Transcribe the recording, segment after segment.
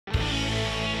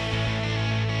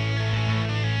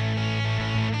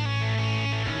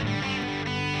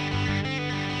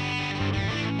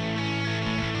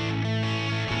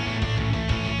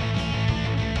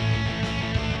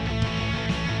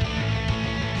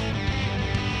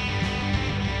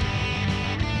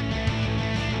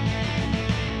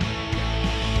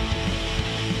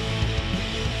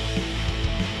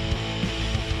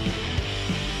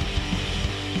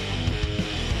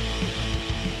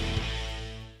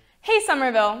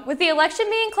Somerville, with the election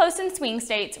being close in swing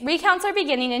states, recounts are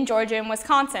beginning in Georgia and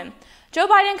Wisconsin. Joe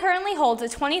Biden currently holds a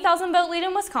 20,000 vote lead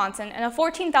in Wisconsin and a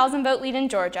 14,000 vote lead in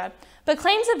Georgia, but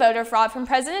claims of voter fraud from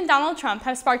President Donald Trump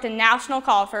have sparked a national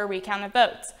call for a recount of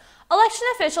votes. Election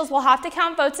officials will have to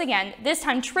count votes again, this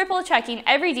time triple-checking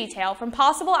every detail from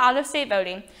possible out-of-state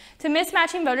voting to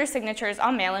mismatching voter signatures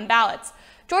on mail-in ballots.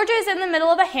 Georgia is in the middle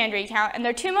of a hand recount, and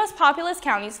their two most populous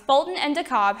counties, Fulton and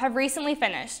DeKalb, have recently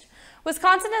finished.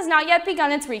 Wisconsin has not yet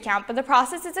begun its recount, but the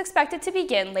process is expected to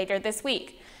begin later this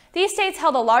week. These states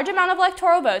held a large amount of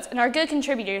electoral votes and are good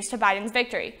contributors to Biden's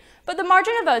victory, but the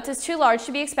margin of votes is too large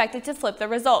to be expected to flip the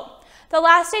result. The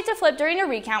last state to flip during a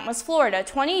recount was Florida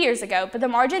 20 years ago, but the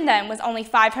margin then was only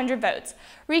 500 votes.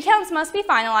 Recounts must be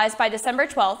finalized by December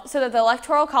 12th so that the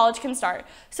Electoral College can start,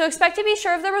 so expect to be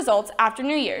sure of the results after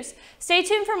New Year's. Stay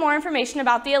tuned for more information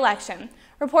about the election.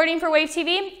 Reporting for Wave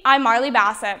TV, I'm Marley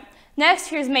Bassett. Next,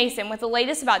 here's Mason with the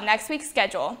latest about next week's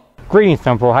schedule. Greetings,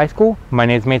 Somerville High School. My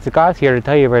name is Mason Goss, here to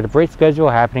tell you about a great schedule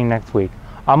happening next week.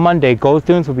 On Monday, Gold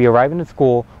students will be arriving to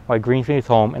school while Green stays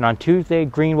home, and on Tuesday,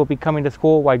 Green will be coming to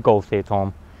school while Gold stays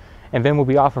home. And then we'll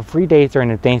be off for 3 days during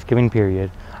the Thanksgiving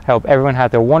period. I hope everyone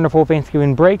has a wonderful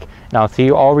Thanksgiving break, and I'll see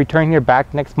you all return here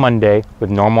back next Monday with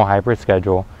normal hybrid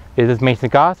schedule. This is Mason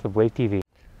Goss with Wave TV.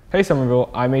 Hey Somerville,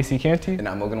 I'm AC Canty. And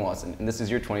I'm Logan Watson, and this is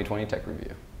your 2020 Tech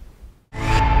Review.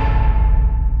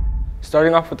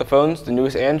 Starting off with the phones, the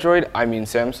newest Android,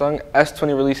 Samsung,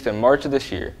 S20 released in March of this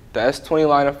year. The S20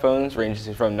 line of phones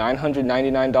ranges from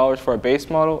 $999 for a base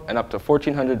model and up to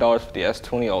 $1,400 for the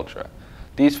S20 Ultra.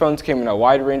 These phones came in a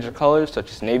wide range of colors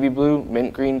such as navy blue,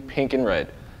 mint green, pink, and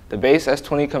red. The base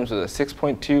S20 comes with a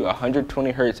 6.2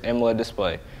 120Hz AMOLED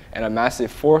display and a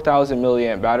massive 4,000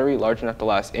 mAh battery large enough to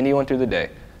last anyone through the day.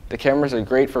 The cameras are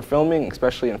great for filming,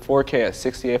 especially in 4K at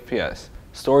 60 FPS.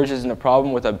 Storage isn't a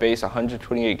problem with a base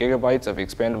 128 gigabytes of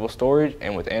expandable storage,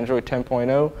 and with Android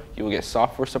 10.0, you will get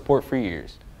software support for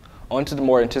years. On to the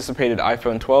more anticipated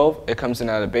iPhone 12. It comes in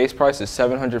at a base price of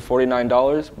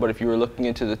 $749, but if you were looking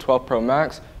into the 12 Pro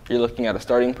Max, you're looking at a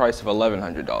starting price of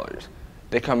 $1,100.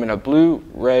 They come in a blue,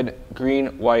 red,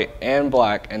 green, white, and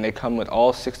black, and they come with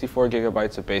all 64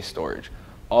 gigabytes of base storage.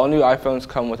 All new iPhones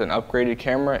come with an upgraded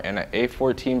camera and an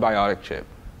A14 Bionic chip.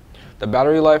 The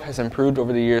battery life has improved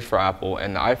over the years for Apple,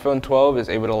 and the iPhone 12 is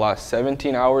able to last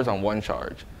 17 hours on one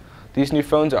charge. These new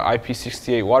phones are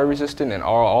IP68 water resistant and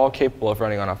are all capable of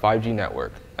running on a 5G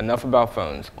network. Enough about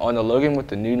phones. On to Logan with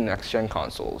the new next-gen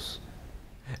consoles.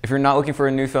 If you're not looking for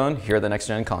a new phone, here are the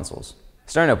next-gen consoles.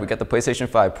 Starting up, we got the PlayStation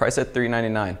 5, priced at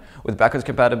 $399. With backwards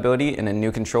compatibility and a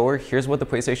new controller, here's what the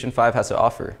PlayStation 5 has to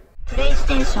offer.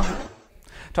 PlayStation.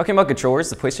 Talking about controllers,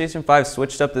 the PlayStation 5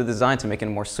 switched up the design to make it a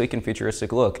more sleek and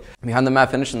futuristic look. Behind the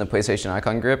matte finish and the PlayStation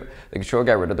Icon grip, the controller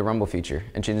got rid of the rumble feature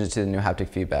and changed it to the new haptic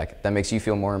feedback that makes you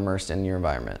feel more immersed in your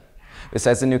environment.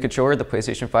 Besides the new controller, the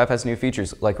PlayStation 5 has new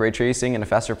features like ray tracing and a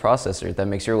faster processor that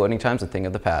makes your loading times a thing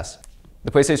of the past.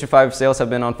 The PlayStation 5 sales have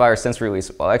been on fire since release,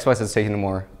 while Xbox has taken a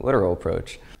more literal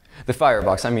approach. The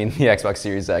Firebox, the Xbox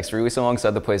Series X, released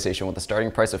alongside the PlayStation with a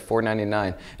starting price of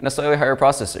 $499 and a slightly higher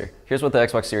processor. Here's what the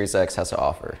Xbox Series X has to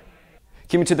offer.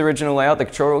 Keeping to the original layout, the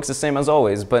controller looks the same as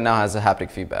always, but now has a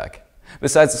haptic feedback.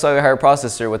 Besides the slightly higher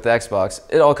processor with the Xbox,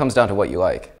 it all comes down to what you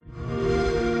like.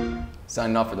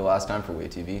 Signing off for the last time for Wave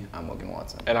TV, I'm Logan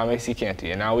Watson. And I'm AC Canty,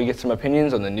 and now we get some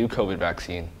opinions on the new COVID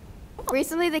vaccine.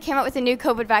 Recently they came out with a new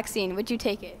COVID vaccine. Would you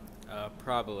take it?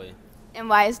 Probably. And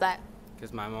why is that?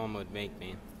 Because my mom would make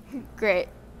me. Great.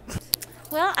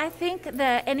 Well, I think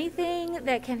that anything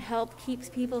that can help keeps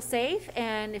people safe,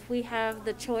 and if we have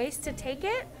the choice to take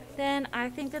it, then I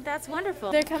think that that's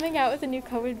wonderful. They're coming out with a new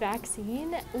COVID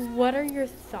vaccine. What are your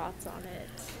thoughts on it?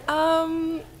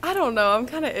 I don't know. I'm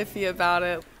kind of iffy about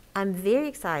it. I'm very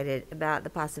excited about the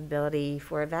possibility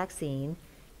for a vaccine.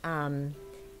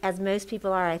 As most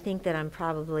people are, I think that I'm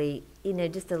probably,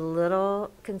 just a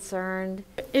little concerned.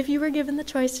 If you were given the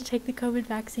choice to take the COVID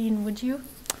vaccine, would you?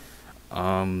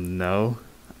 No.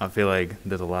 I feel like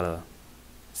there's a lot of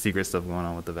secret stuff going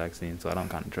on with the vaccine, so I don't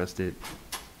kind of trust it.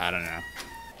 I don't know.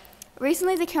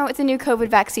 Recently they came out with a new COVID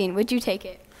vaccine. Would you take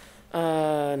it?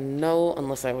 No,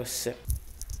 unless I was sick.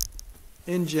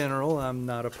 In general, I'm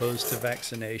not opposed to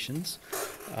vaccinations.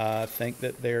 I think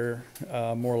that they're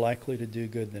more likely to do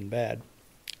good than bad.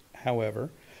 However,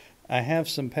 I have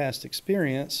some past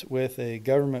experience with a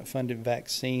government-funded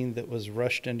vaccine that was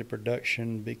rushed into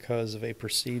production because of a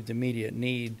perceived immediate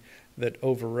need that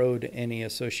overrode any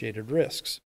associated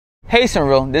risks. Hey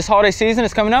Somerville, this holiday season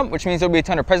is coming up, which means there'll be a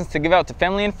ton of presents to give out to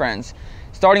family and friends.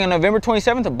 Starting on November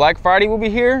 27th, a Black Friday will be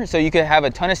here, so you can have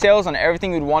a ton of sales on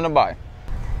everything you'd want to buy.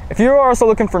 If you're also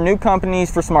looking for new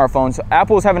companies for smartphones,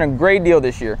 Apple is having a great deal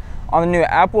this year. On the new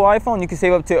Apple iPhone, you can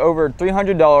save up to over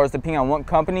 $300 depending on what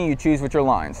company you choose with your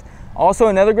lines. Also,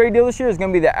 another great deal this year is going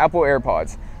to be the Apple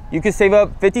AirPods. You can save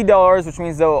up $50, which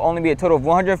means there will only be a total of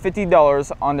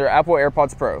 $150 on their Apple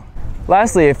AirPods Pro.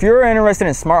 Lastly, if you're interested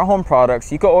in smart home products,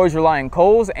 you can always rely on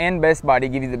Kohl's and Best Buy to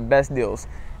give you the best deals.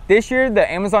 This year, the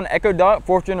Amazon Echo Dot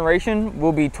 4th generation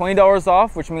will be $20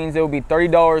 off, which means it will be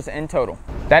 $30 in total.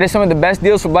 That is some of the best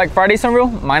deals for Black Friday,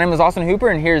 Summerville. My name is Austin Hooper,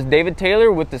 and here's David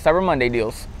Taylor with the Cyber Monday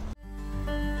deals.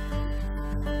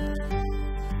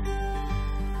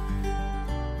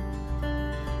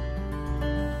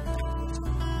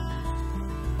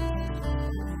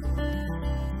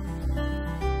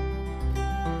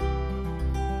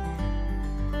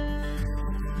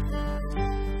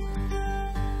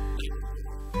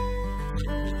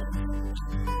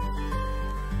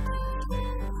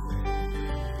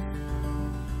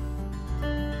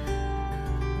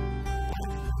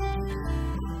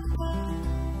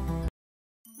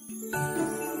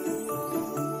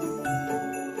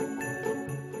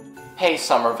 Hey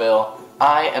Summerville,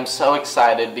 I am so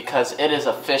excited because it is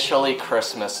officially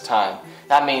Christmas time.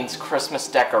 That means Christmas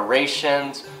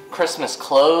decorations, Christmas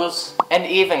clothes, and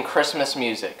even Christmas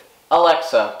music.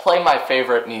 Alexa, play my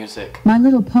favorite music. My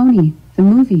Little Pony, the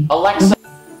movie. Alexa,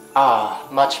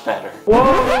 much better. Whoa,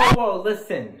 whoa, whoa,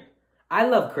 listen. I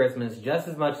love Christmas just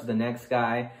as much as the next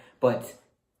guy, but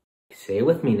say it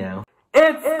with me now.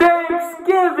 It's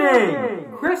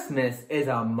Thanksgiving! Christmas is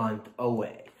a month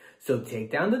away. So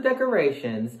take down the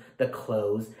decorations, the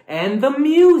clothes, and the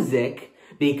music,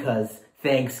 because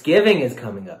Thanksgiving is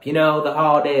coming up. You know, the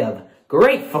holiday of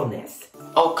gratefulness.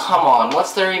 Oh, come on,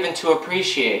 what's there even to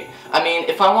appreciate? I mean,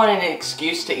 if I wanted an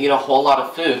excuse to eat a whole lot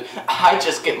of food, I'd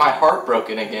just get my heart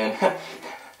broken again.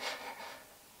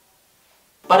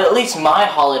 But at least my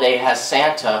holiday has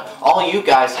Santa. All you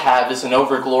guys have is an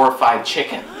overglorified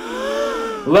chicken.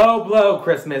 Low blow,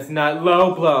 Christmas nut,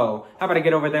 low blow. How about I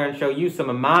get over there and show you some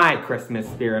of my Christmas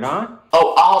spirit, huh?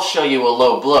 Oh, I'll show you a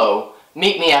low blow.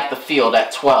 Meet me at the field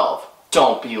at 12.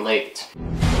 Don't be late.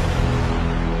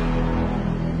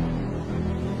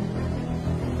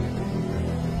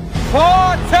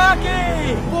 For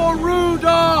Turkey! For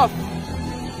Rudolph!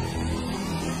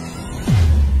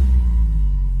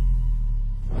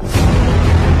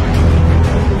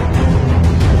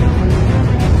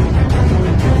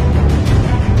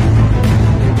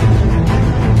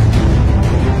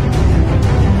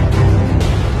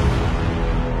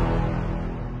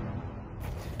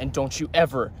 And don't you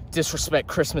ever disrespect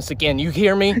Christmas again, you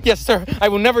hear me? Yes, sir. I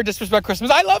will never disrespect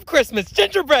Christmas. I love Christmas.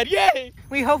 Gingerbread, yay!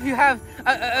 We hope you have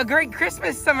a great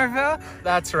Christmas, Summerville.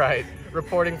 That's right.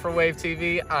 Reporting for Wave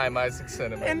TV, I'm Isaac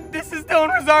Cinnamon. And this is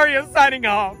Dylan Rosario signing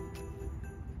off.